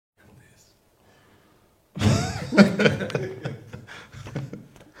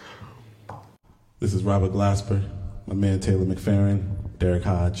This is Robert Glasper, my man Taylor McFerrin, Derek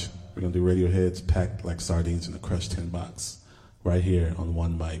Hodge. We're going to do Radiohead's Packed Like Sardines in a Crushed Tin Box, right here on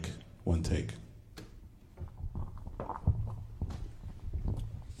one mic, one take.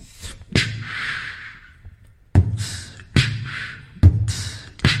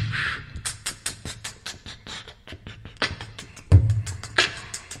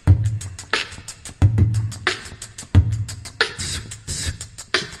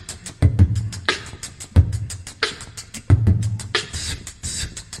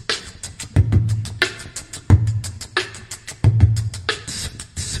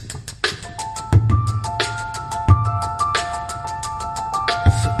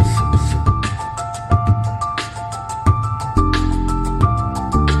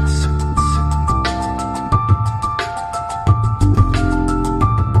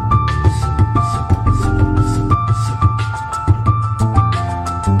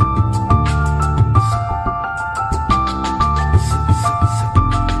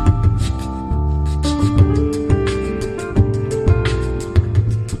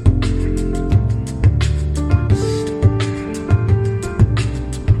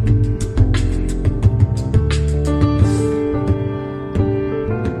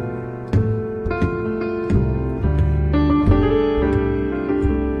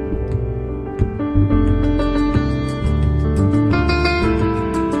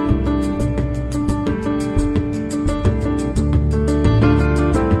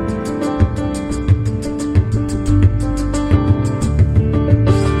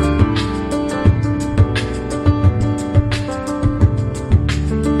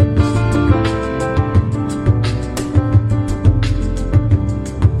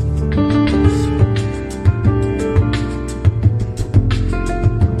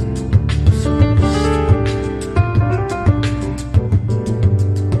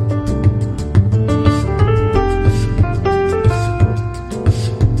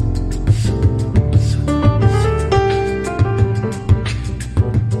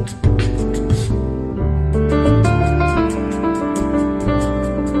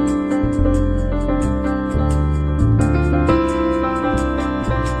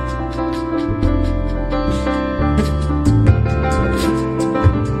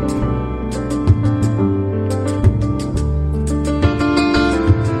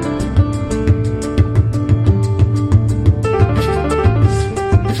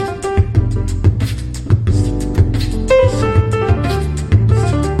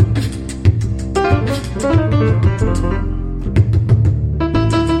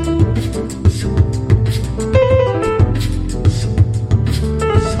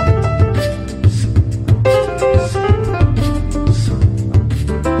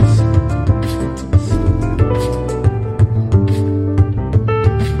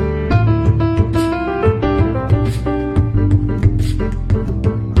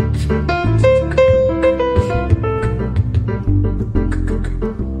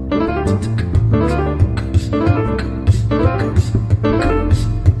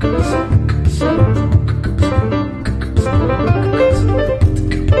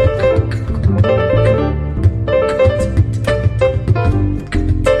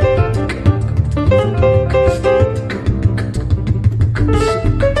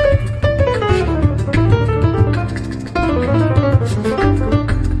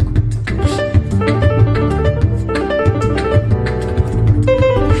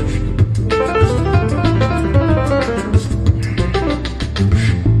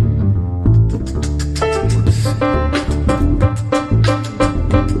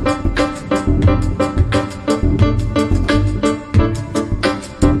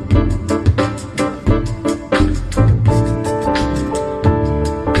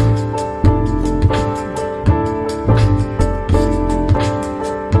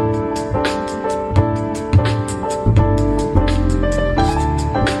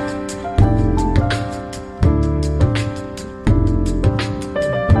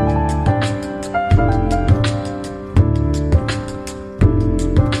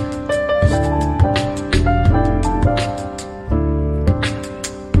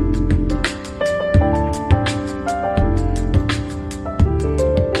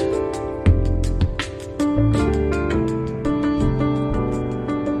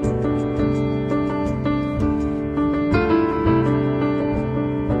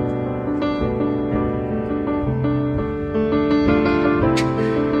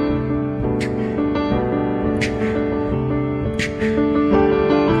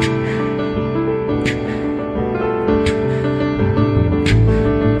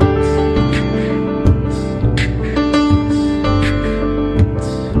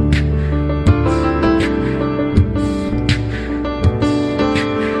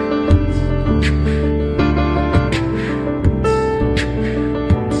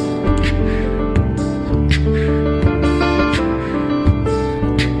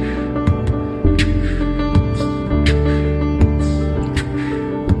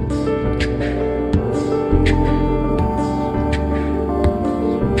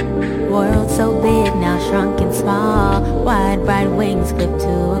 bright wings clipped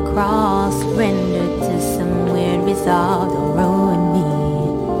to a cross, rendered to some weird resolve to ruin me.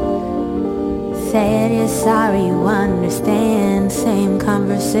 Said you're sorry, you understand. Same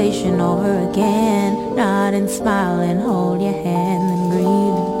conversation over again. Nod and smile and hold your hand and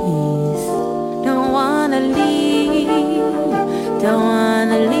breathe in peace. Don't wanna leave, don't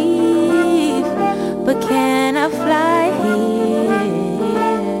wanna leave, but can I fly here?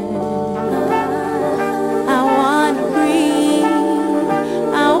 I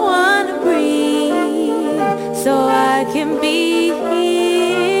wanna breathe, so I can be here.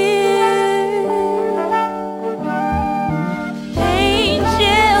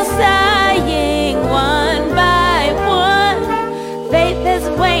 Angels sighing one by one. Faith has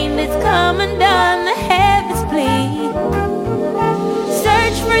waned, it's come undone. The heavens bleed.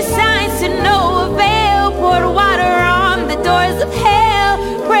 Search for signs to no avail. Poured water on the doors of hell.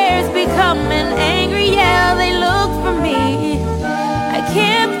 Prayers become an angry yell. They look for me. I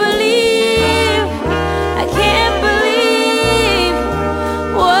can't believe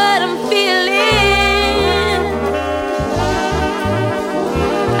what I'm feeling.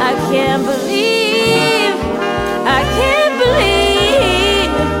 I can't believe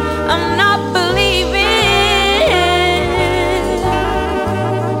I'm not believing.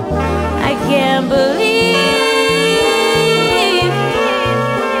 I can't believe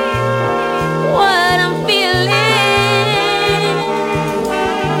what I'm feeling.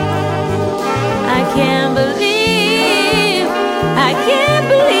 I can't believe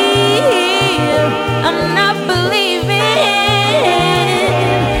I'm not believing.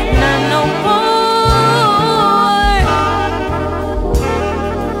 Not no more.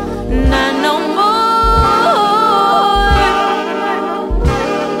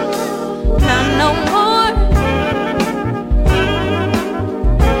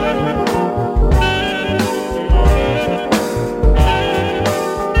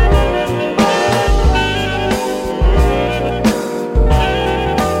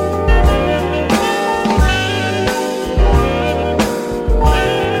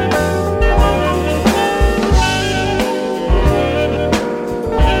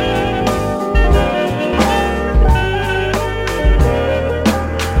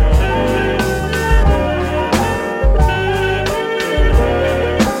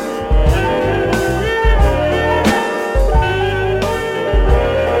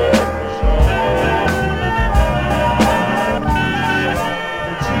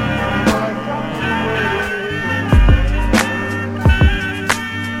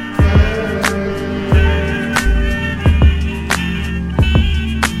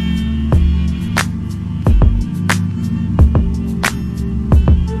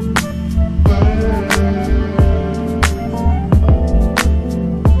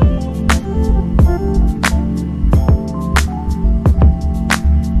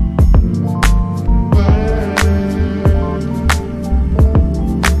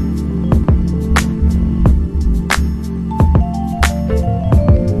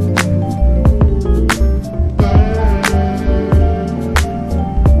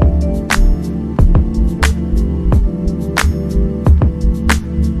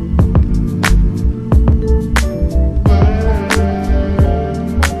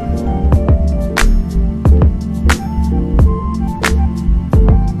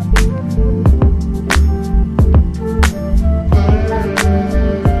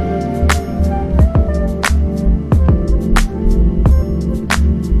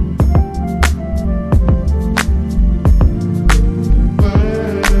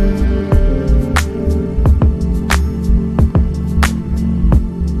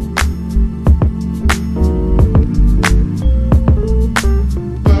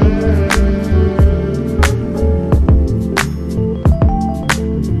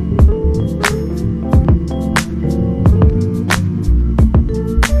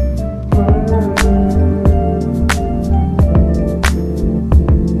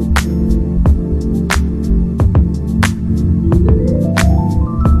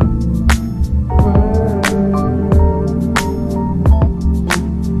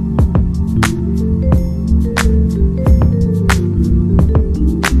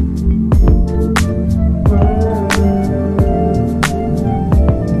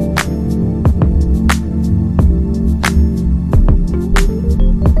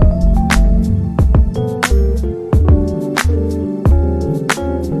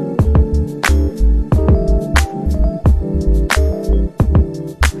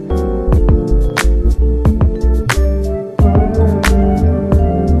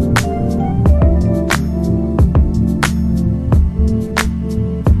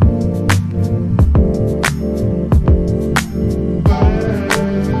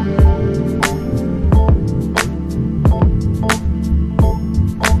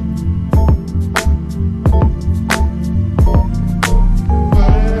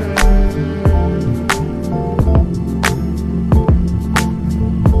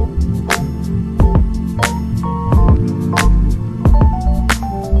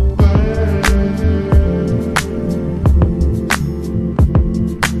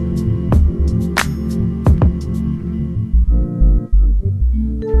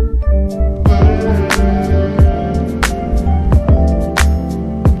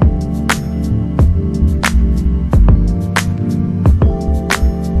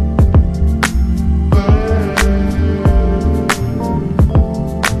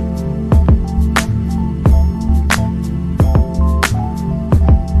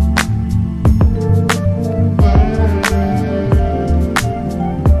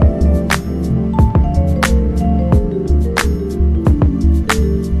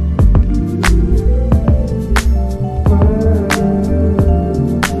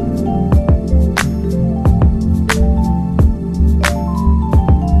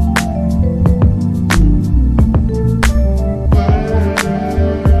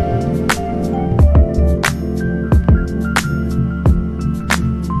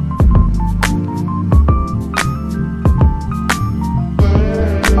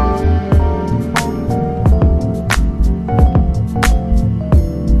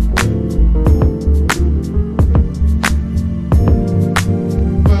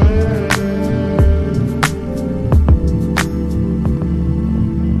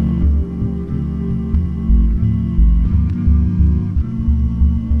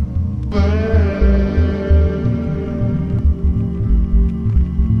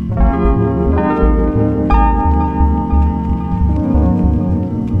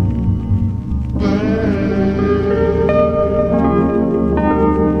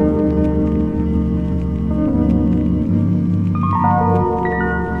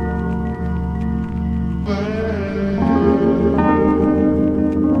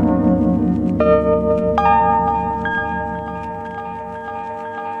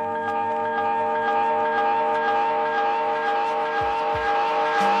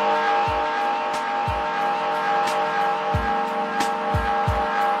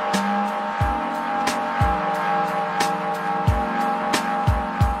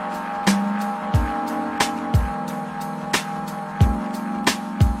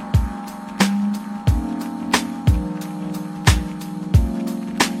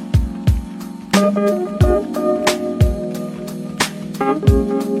 We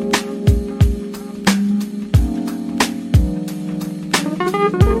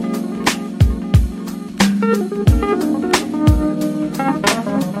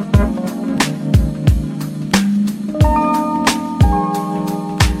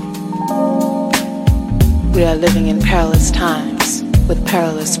are living in perilous times with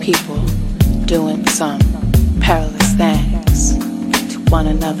perilous people doing some perilous things to one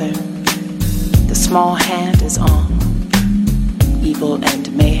another. The small hand is on evil and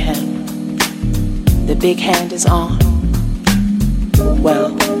mayhem. The big hand is on, well,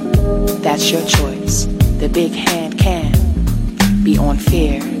 that's your choice. The big hand can be on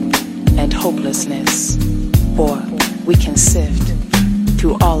fear and hopelessness, or we can sift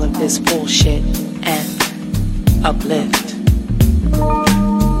through all of this bullshit and uplift.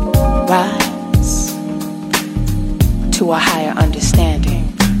 Rise to a higher understanding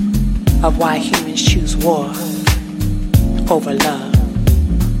of why humans choose war over love.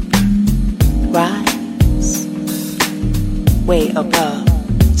 Rise way above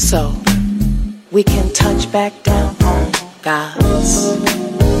so we can touch back down on God's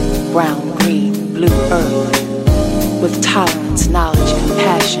brown, green, blue earth with tolerance, knowledge,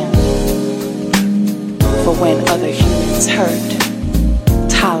 compassion for when other humans hurt.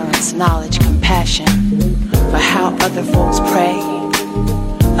 Tolerance, knowledge, compassion for how other folks pray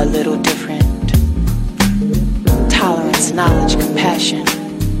a little different. Tolerance, knowledge, compassion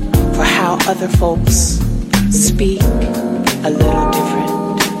for how other folks speak a little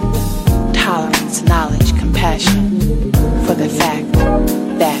different. Tolerance, knowledge, compassion for the fact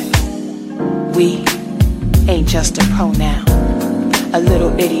that we ain't just a pronoun, a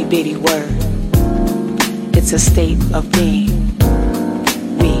little itty bitty word. It's a state of being.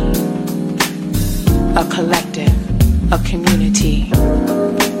 We, a collective, a community.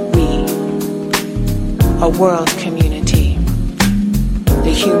 We, a world community.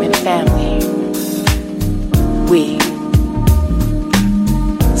 The human family. We.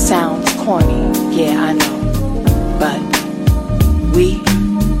 Sounds corny, yeah, I know. But we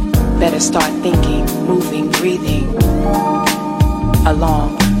better start thinking, moving, breathing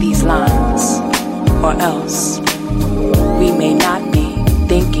along these lines. Or else we may not be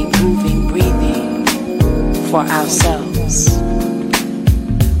thinking, moving, breathing for ourselves.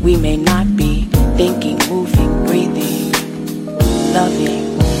 We may not be thinking, moving, breathing,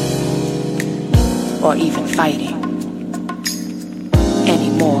 loving, or even fighting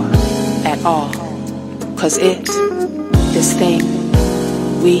anymore at all. 'Cause this thing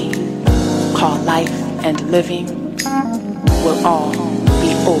we call life and living, will all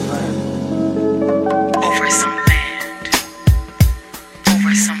be over. Over some land,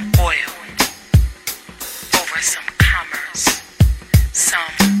 over some oil, over some commerce,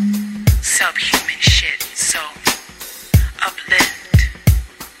 some subhuman shit. So uplift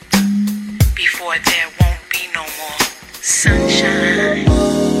before there won't be no more sunshine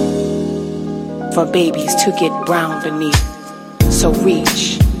for babies to get brown beneath. So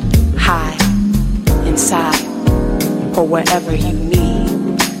reach high inside or wherever you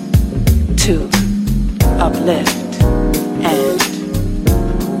need to uplift and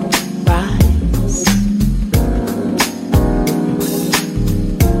rise.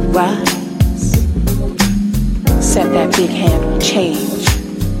 Rise. Set that big hand on change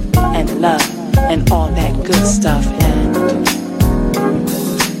and love and all that good stuff and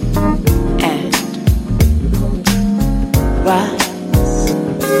rise.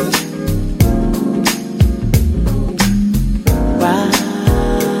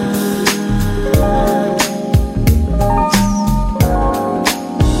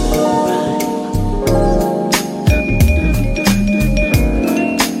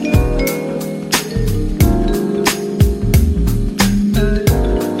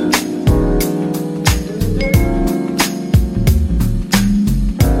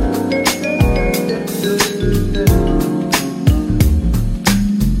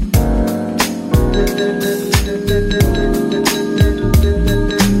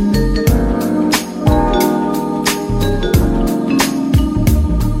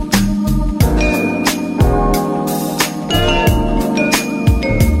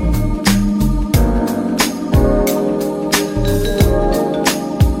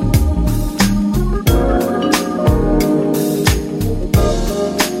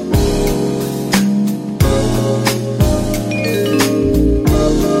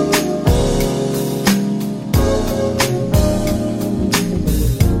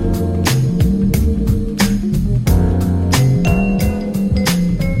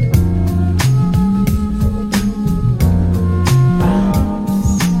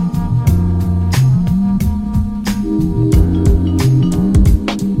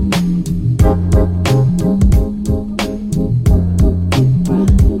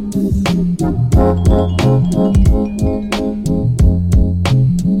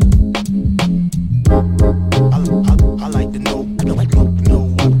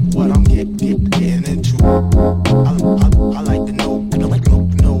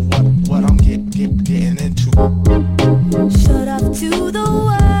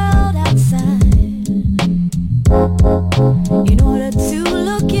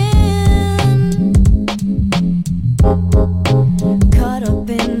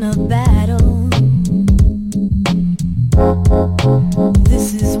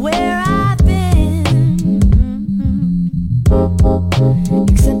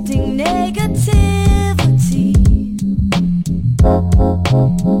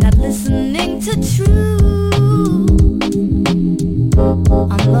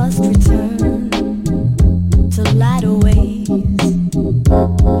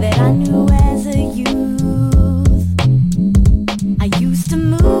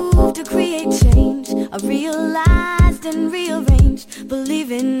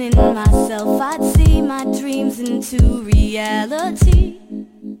 Believing in myself, I'd see my dreams into reality.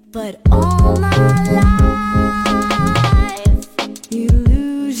 But all my life,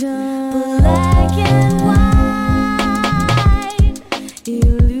 illusion, black and white,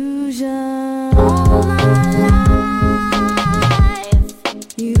 illusion. All my life,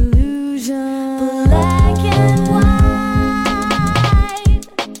 illusion, black and white,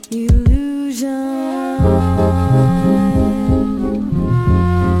 illusion.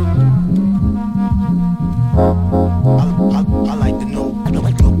 I like to know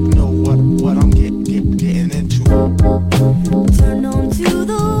what I'm getting into. Turn on to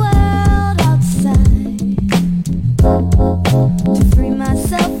the world outside to free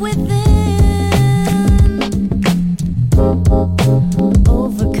myself within.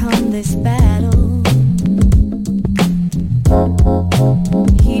 Overcome this battle,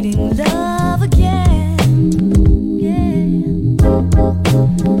 heeding love again. Yeah.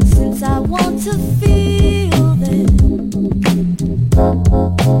 Since I want to feel this,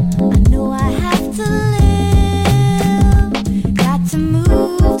 I know I have to live. Got to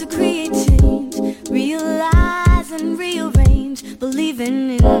move to create change, realize and rearrange.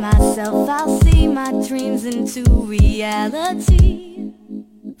 Believing in myself, I'll see my dreams into reality.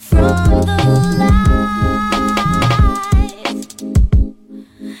 From the light,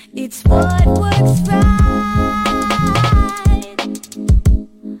 it's what works right.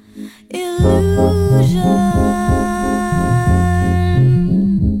 Illusion.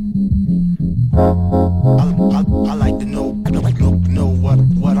 I like to know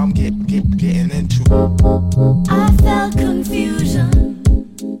what I'm getting into. I felt confusion,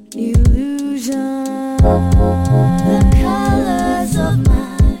 illusion. The colors of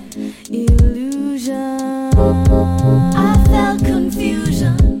my illusion. I felt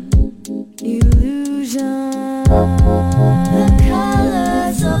confusion, illusion. The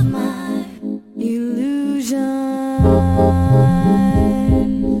colors of my illusion.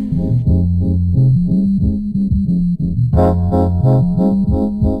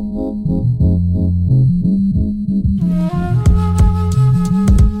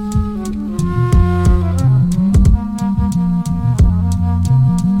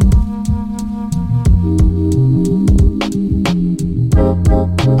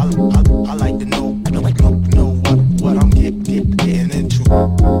 I like to know what I'm getting into.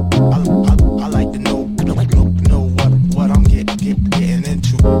 I like to know what I'm getting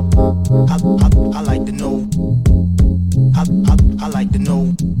into. I like to know. I like to know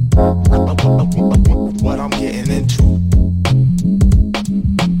what I'm getting into.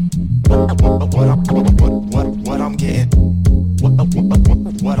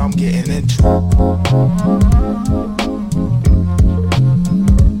 What I'm getting into.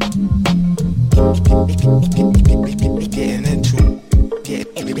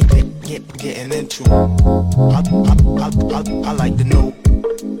 Getting into. I like to know.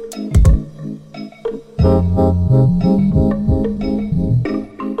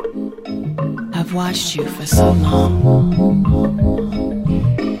 I've watched you for so long.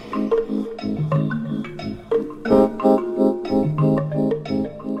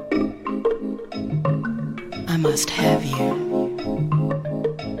 I must have you.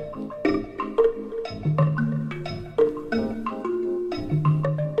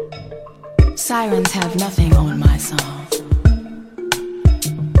 Sirens have nothing on my song.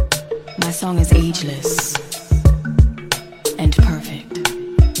 My song is ageless and perfect.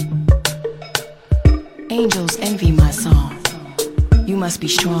 Angels envy my song. You must be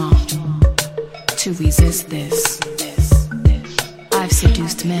strong to resist this. I've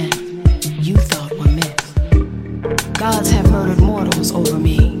seduced men you thought were myth. Gods have murdered mortals over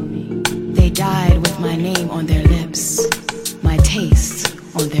me. They died with my name on their lips, my taste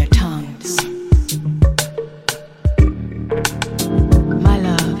on their tongues. My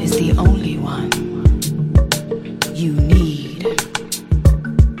love is the only one you need.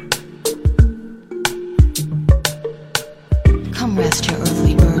 Come rest your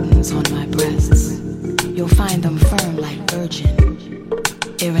earthly burdens on my breasts. You'll find them firm like virgin,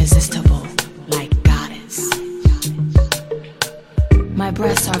 irresistible like goddess. My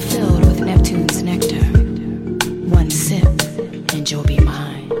breasts are filled with Neptune's nectar. One sip and you'll be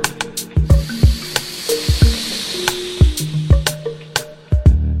mine.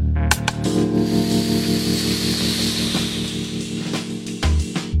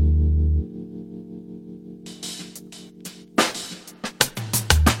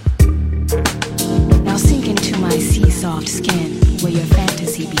 Now sink into my sea-soft skin where your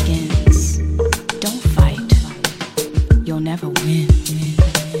fantasy begins. Don't fight, you'll never win.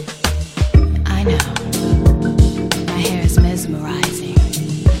 I know, my hair is mesmerizing.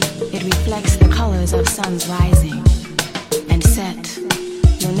 It reflects the colors of suns rising and set.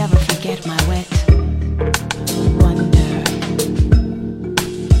 You'll never forget my wet wonder.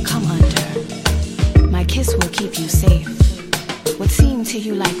 Come under. My kiss will keep you safe. What seem to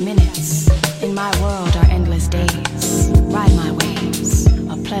you like minutes, in my world are endless days. Ride my waves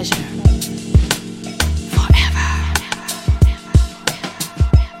of pleasure.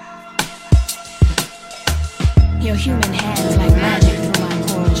 Your human hands like magic through my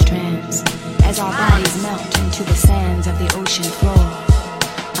coral strands. As our bodies melt into the sands of the ocean floor,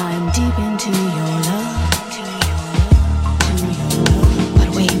 I'm deep into your love. But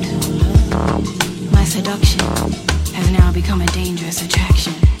wait, my seduction has now become a dangerous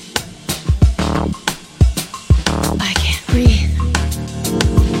attraction. I can't breathe.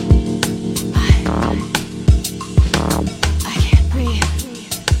 I can't breathe.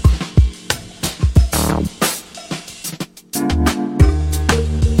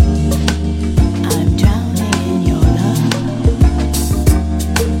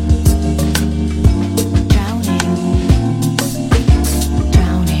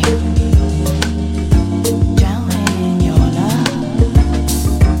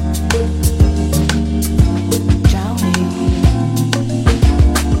 Drowning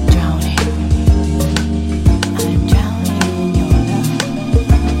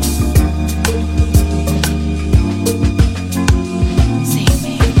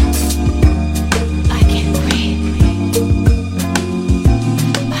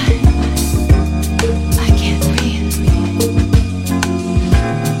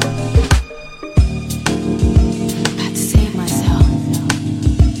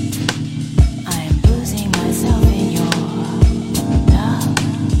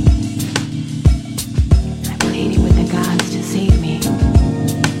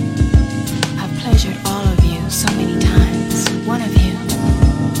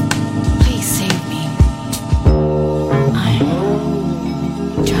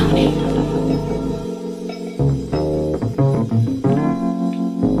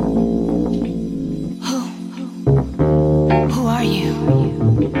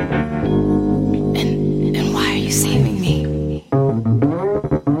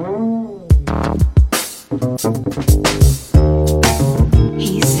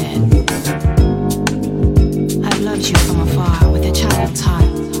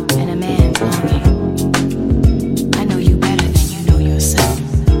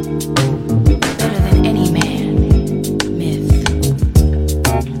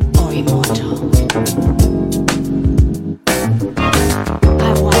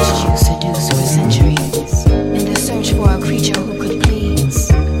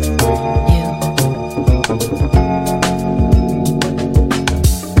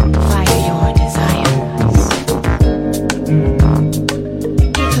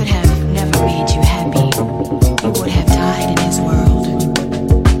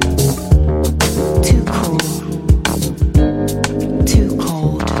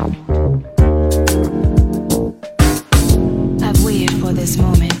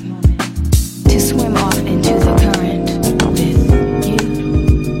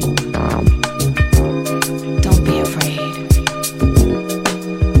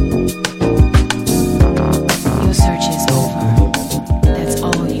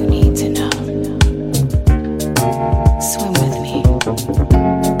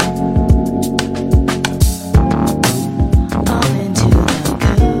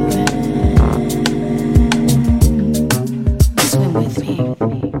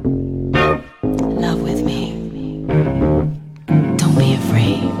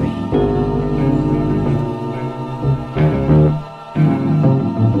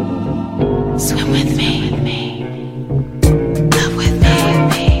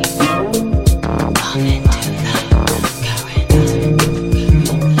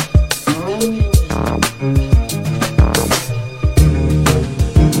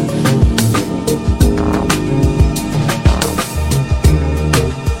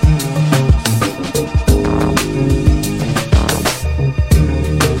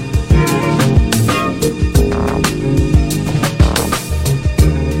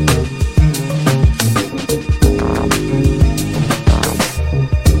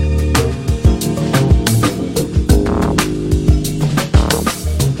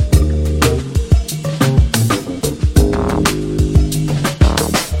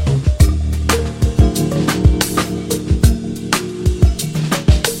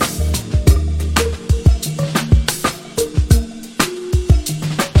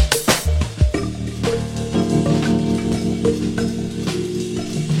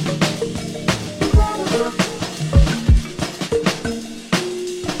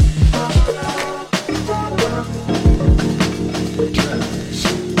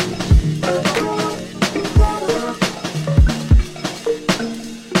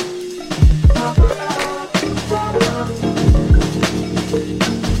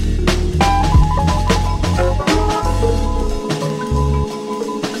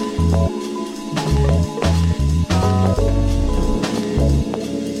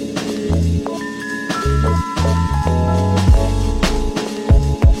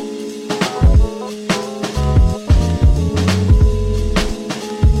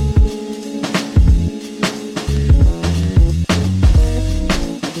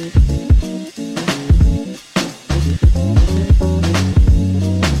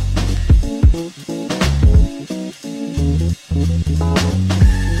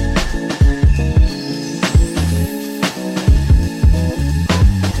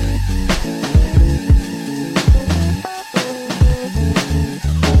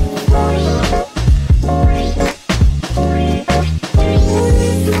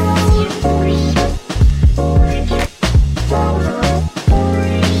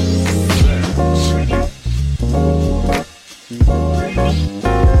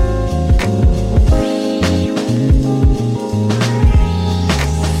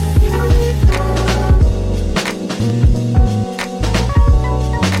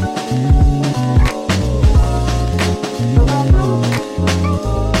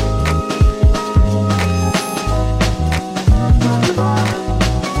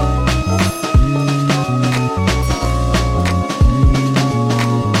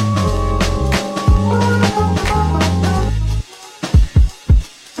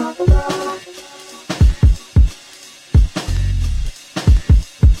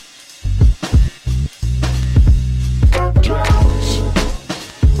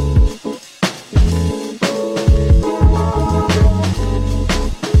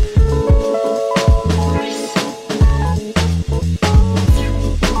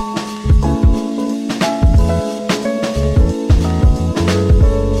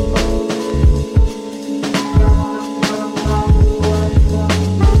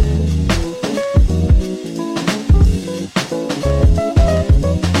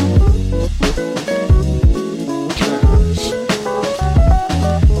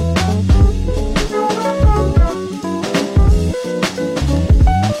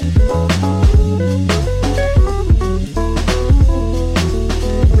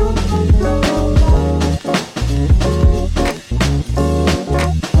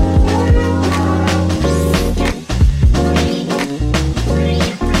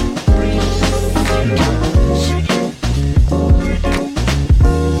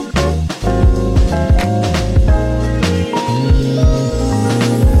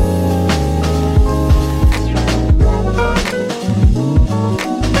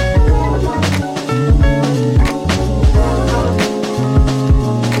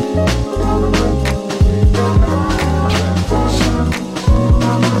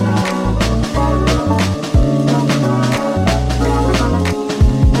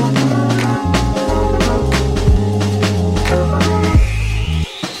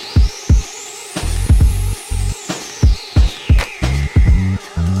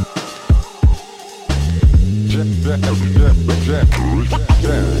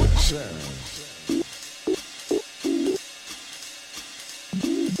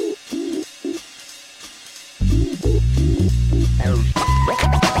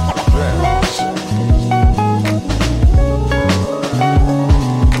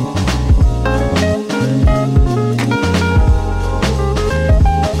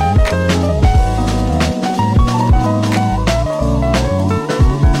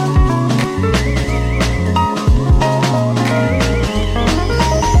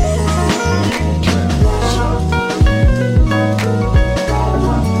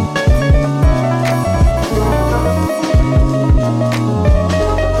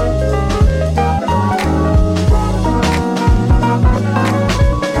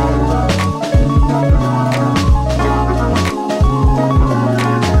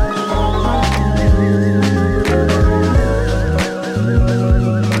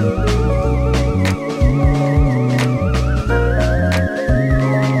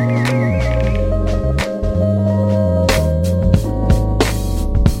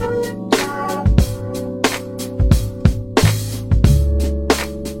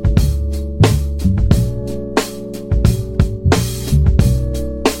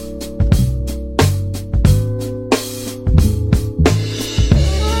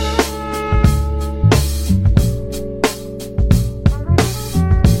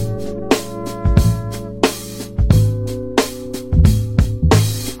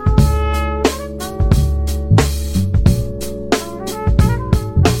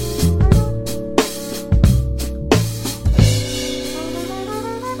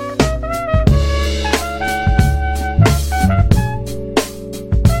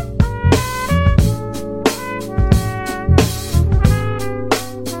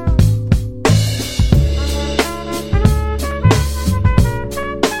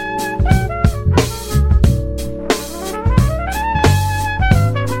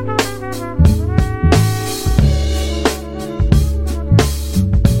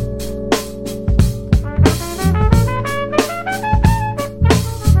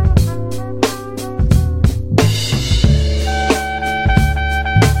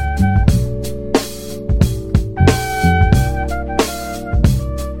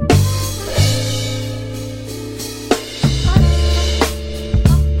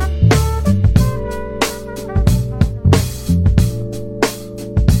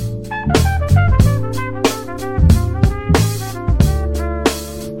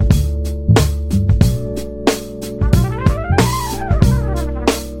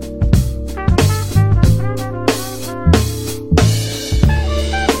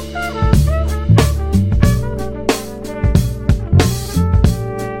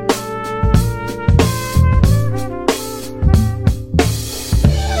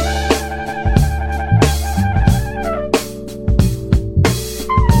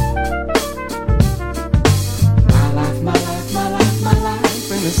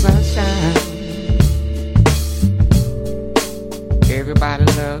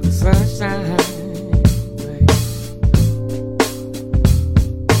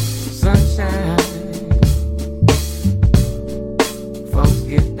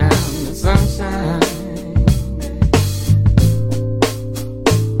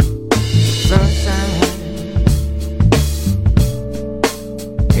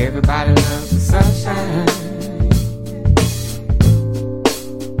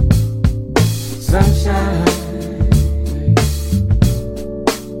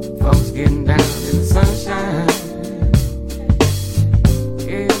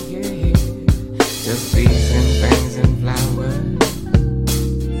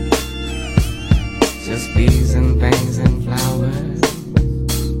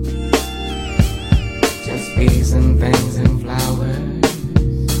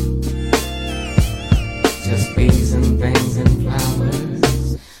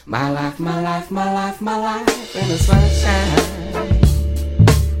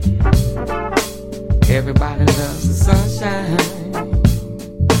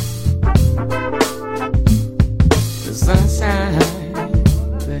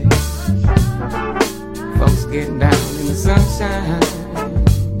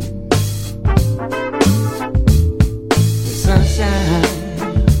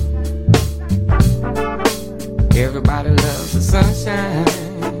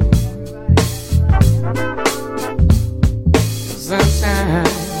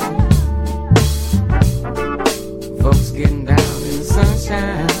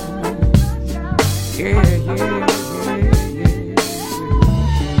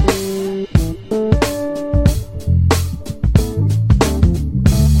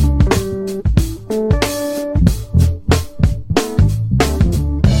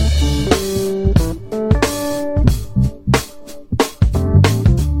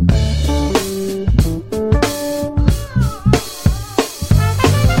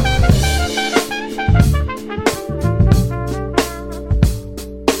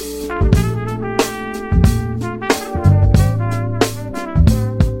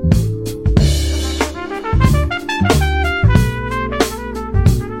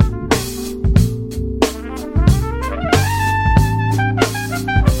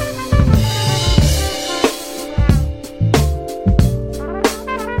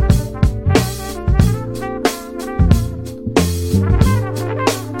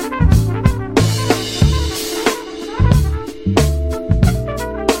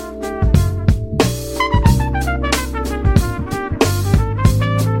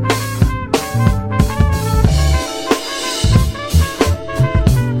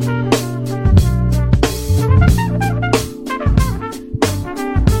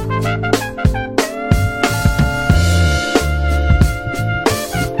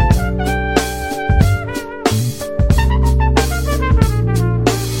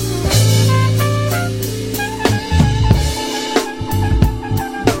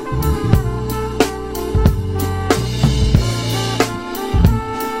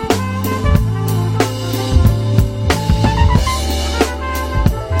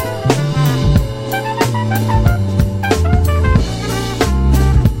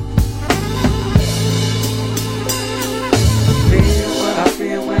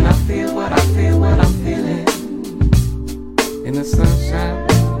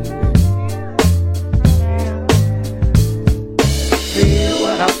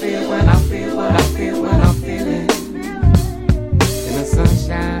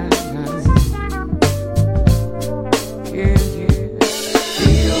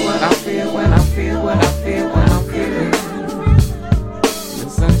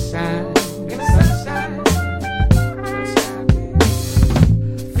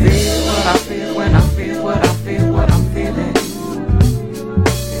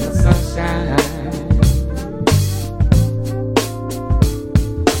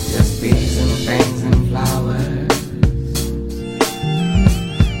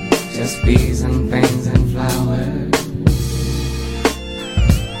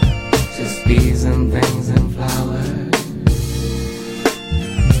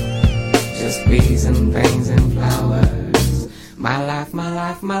bees and things and flowers. My life, my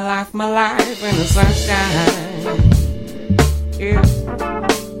life, my life, my life in the sunshine. Yeah,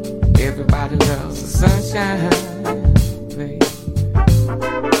 everybody loves the sunshine, baby.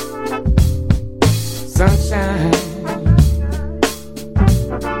 Sunshine.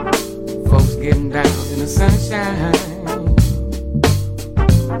 Folks getting down in the sunshine.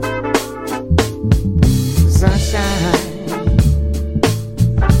 Sunshine.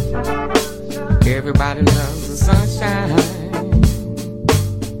 Everybody loves the sunshine.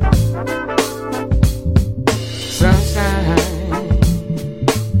 Sunshine.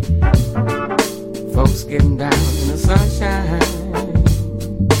 Folks getting down in the sunshine.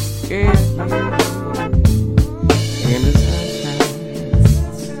 Yeah, yeah. In the sunshine.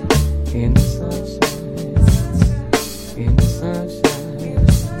 In the sunshine. In the sunshine.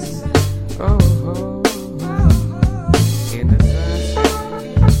 Oh, oh. In the sunshine.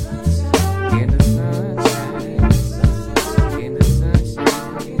 In the sunshine. In the sunshine.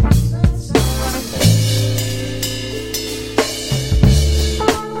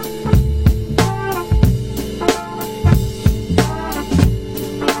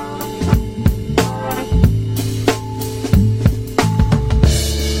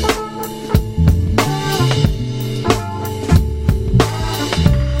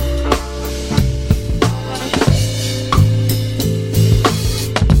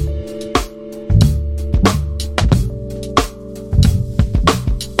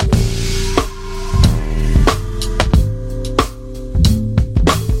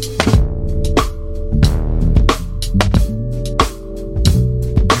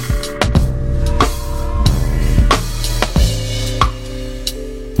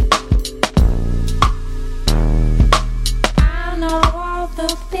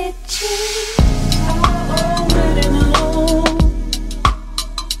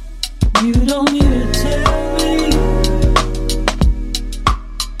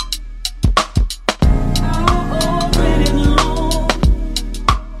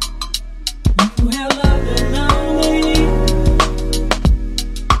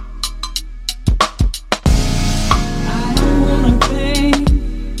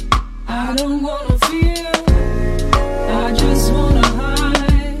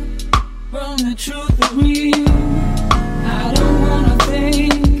 Truth of real. I don't wanna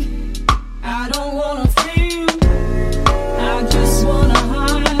think, I don't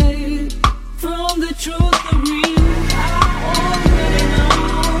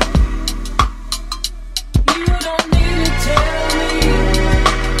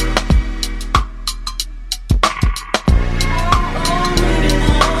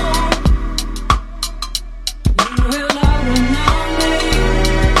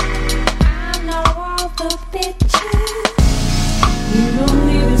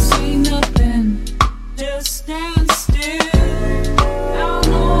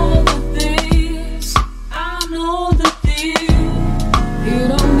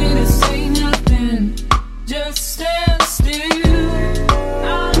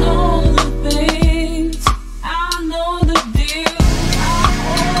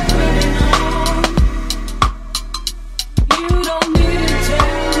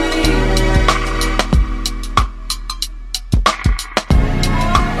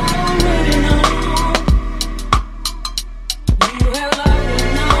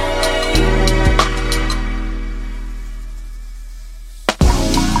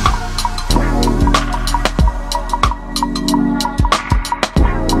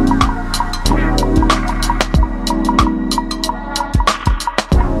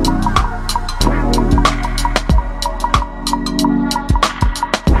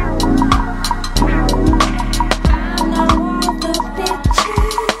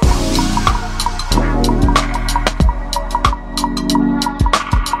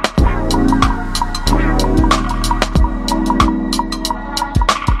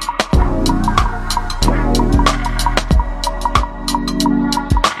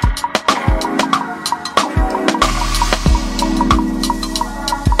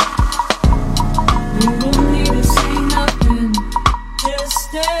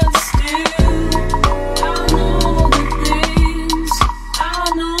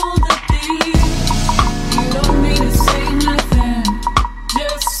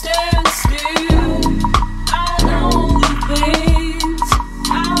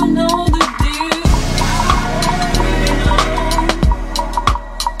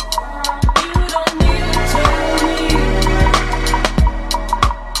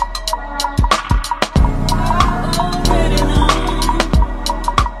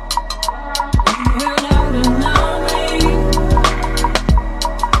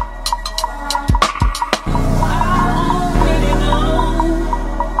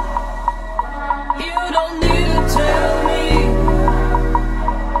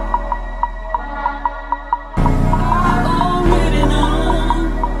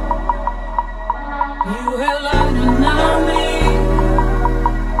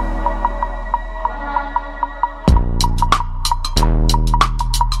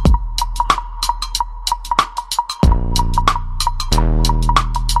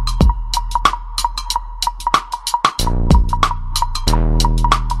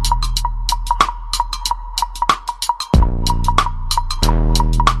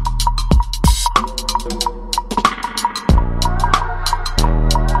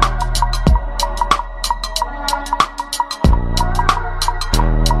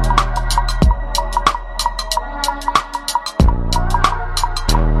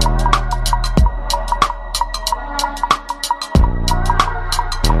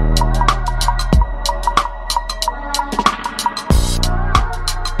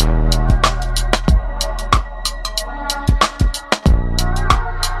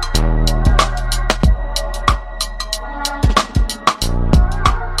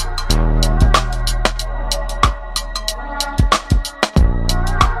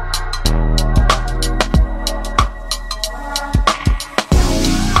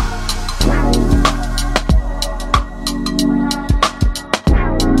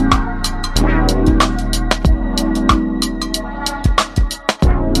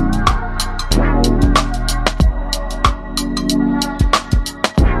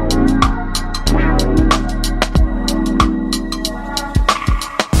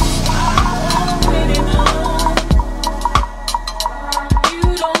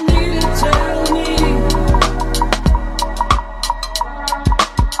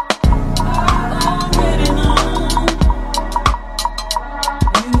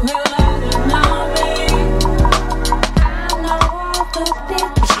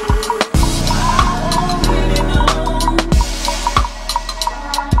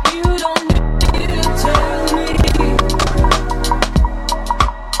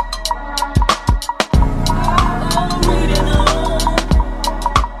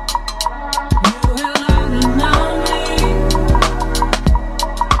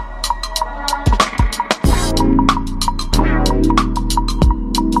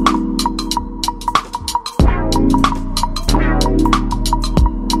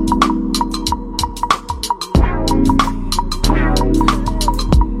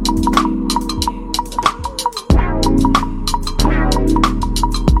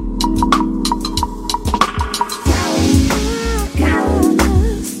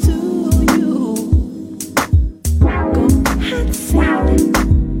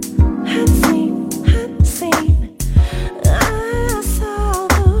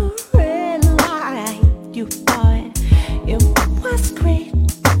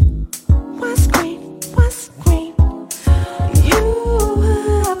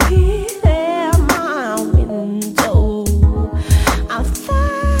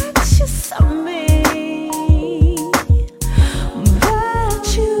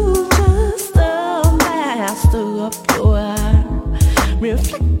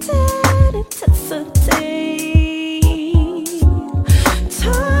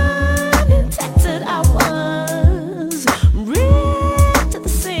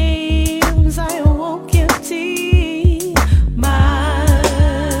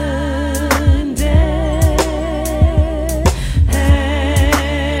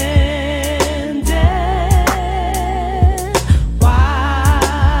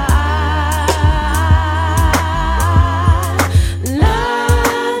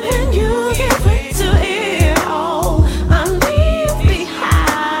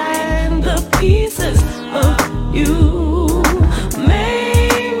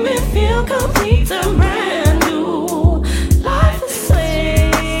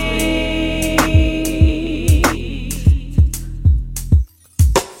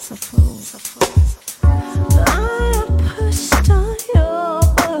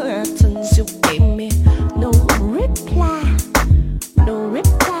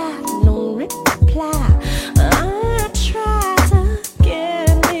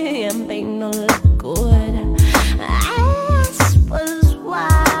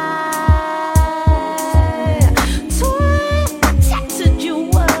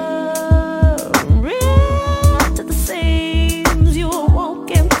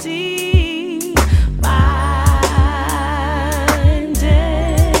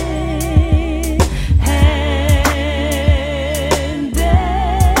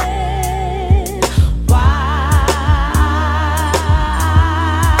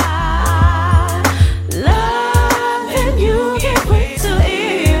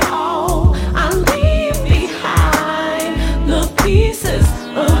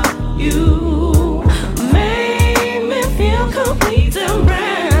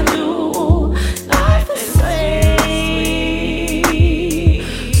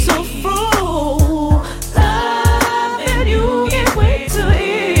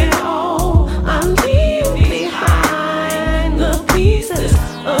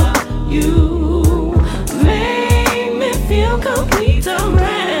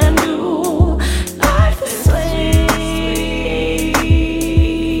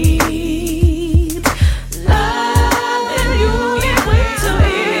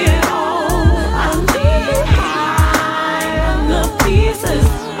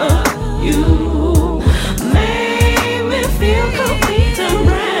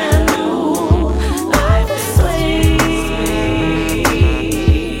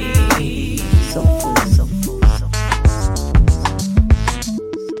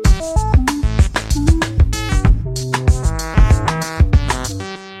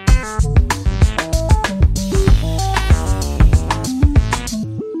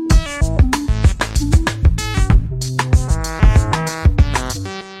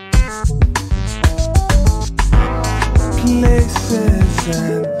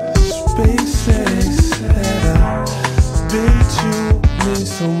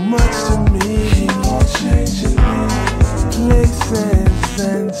much to me. Changing me. Places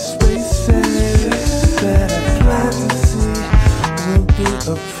and spaces that I plan to see will be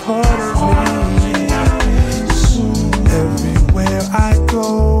a part of me. Soon, everywhere I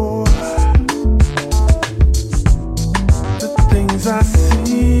go, the things I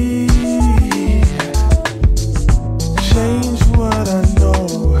see change what I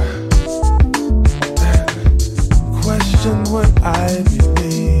know and question what I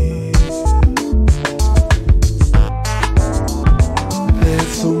believe. There's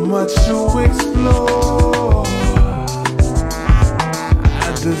so much to explore.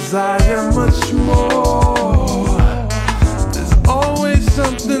 I desire much more. There's always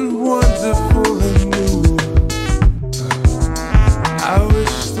something wonderful and new. I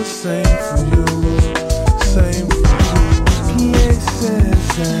wish the same for you, same for you.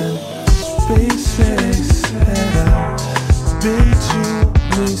 Places and spaces that I've been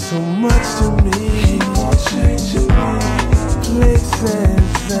to mean so much to me. Changing me.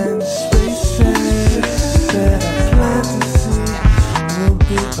 Places and spaces that I plan to see will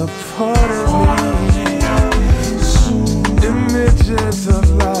be a part of me. Soon, images of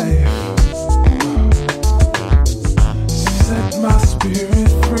life set my spirit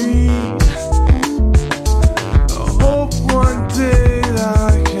free. I hope one day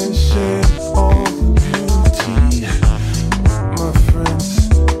that I can share all the beauty with my friends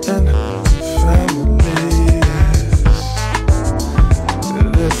and families.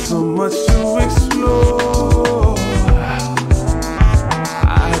 There's so much to explore.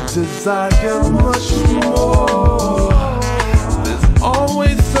 I desire much more. There's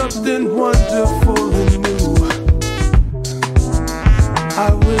always something wonderful and new.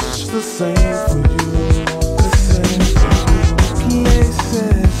 I wish the same for you, the same for you.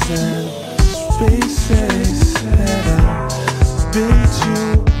 Places and spaces that I've been to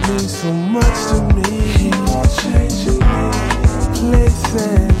mean so much to me. Changing me.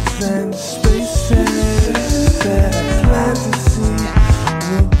 Places and spaces that I plan to see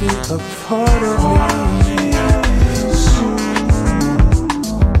will be a part of me. Soon.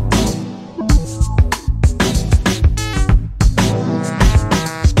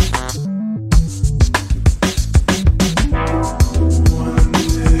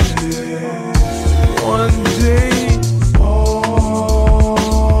 One day,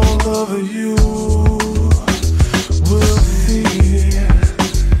 all of you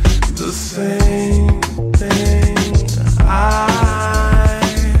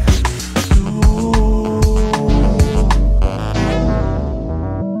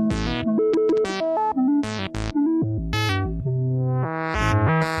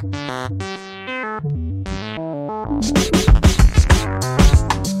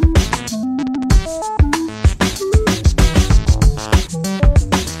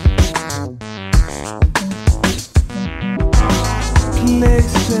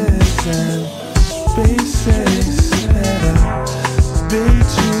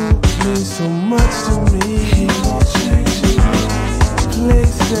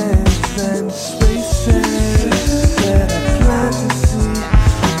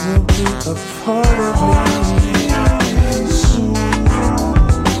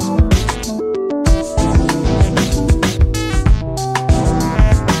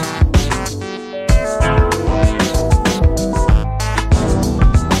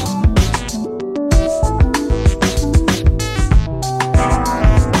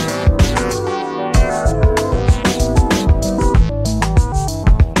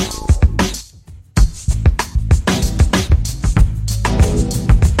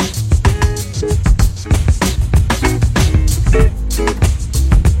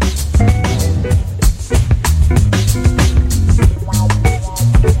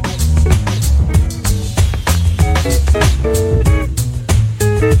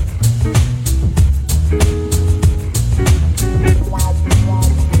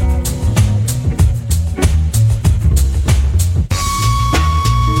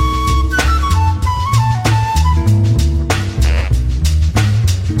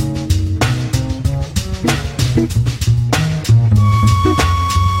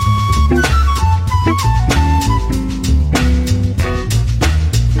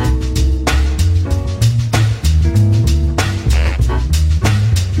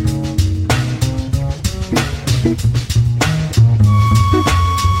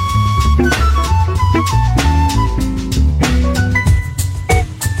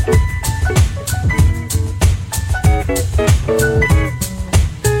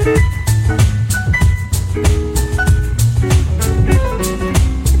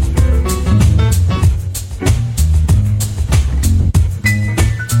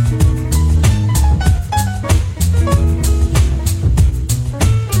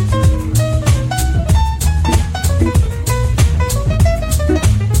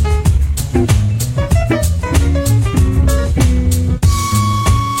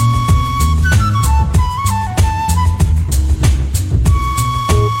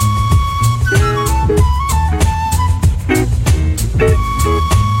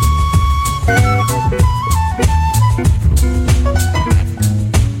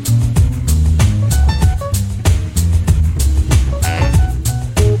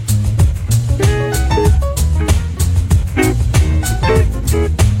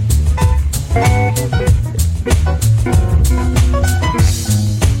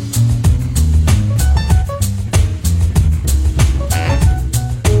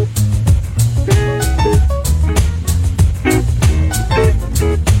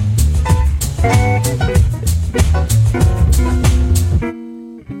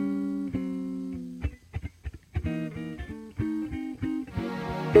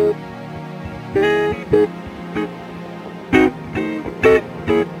Thank you.